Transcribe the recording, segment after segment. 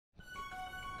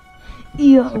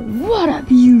Yo, what up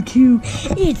YouTube?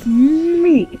 It's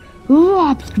me,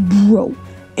 Lobster Bro,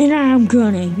 and I'm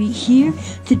gonna be here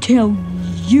to tell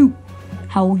you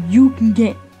how you can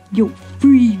get your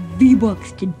free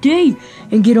V-Bucks today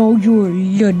and get all your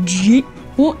legit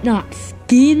Fortnite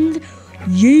skins.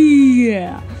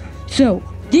 Yeah! So,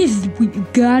 this is what you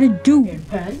gotta do.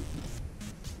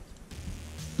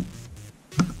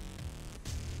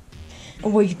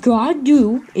 And what you gotta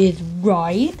do is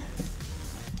write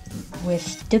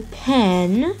with the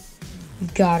pen. You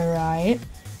gotta write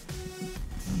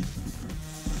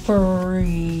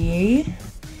free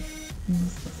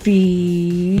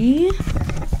V.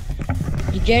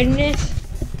 You getting this?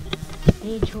 You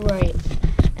need to write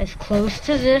as close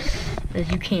to this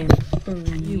as you can.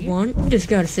 You just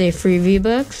gotta say free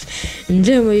V-Bucks, and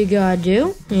then what you gotta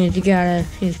do is you gotta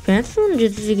use pencil and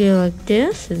just go like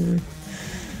this, and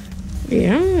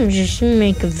just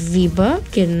make a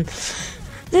V-Buck, and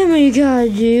then what you gotta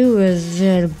do is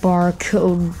add a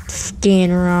barcode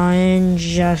scanner on it, and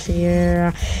just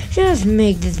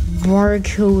make this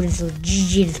barcode as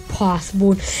legit as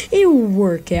possible. It'll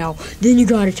work out. Then you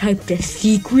gotta type the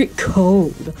secret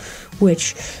code,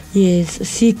 which is a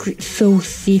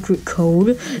secret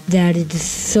code that is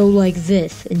so like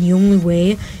this. And the only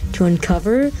way to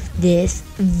uncover this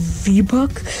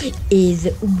V-Buck is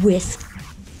with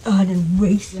an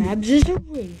eraser. Grabs this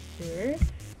eraser.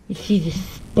 You see this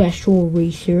special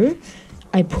eraser?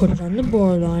 I put it on the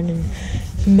borderline and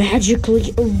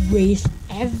magically erase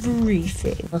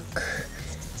everything.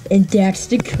 And that's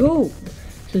the code.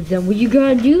 So then what you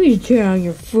gotta do is turn on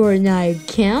your Fortnite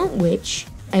account, which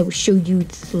I will show you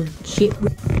this legit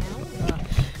right now.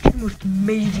 The most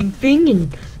amazing thing,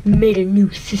 and made a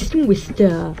new system with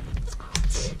the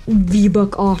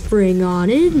V-Buck offering on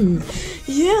it, and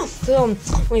yeah, so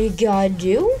what you gotta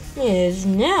do is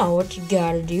you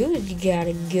gotta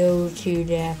go to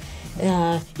the,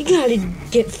 you gotta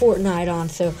get Fortnite on.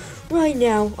 So right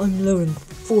now, I'm loading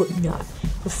Fortnite.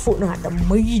 With Fortnite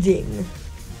amazing.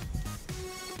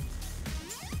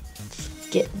 Let's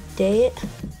get that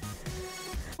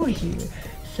over here.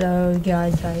 So you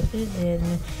gotta type it in,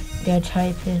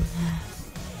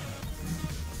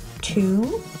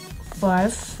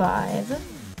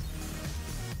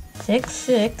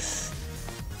 25566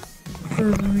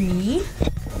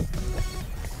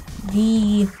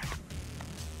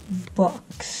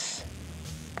 V-Bucks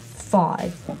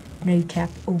 5. Now you tap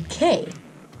OK.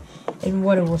 And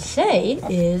what it will say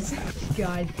is,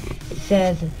 guys, it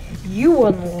says you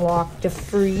unlocked a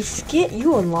free skin.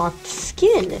 You unlocked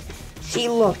skin. See,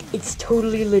 look, it's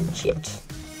totally legit.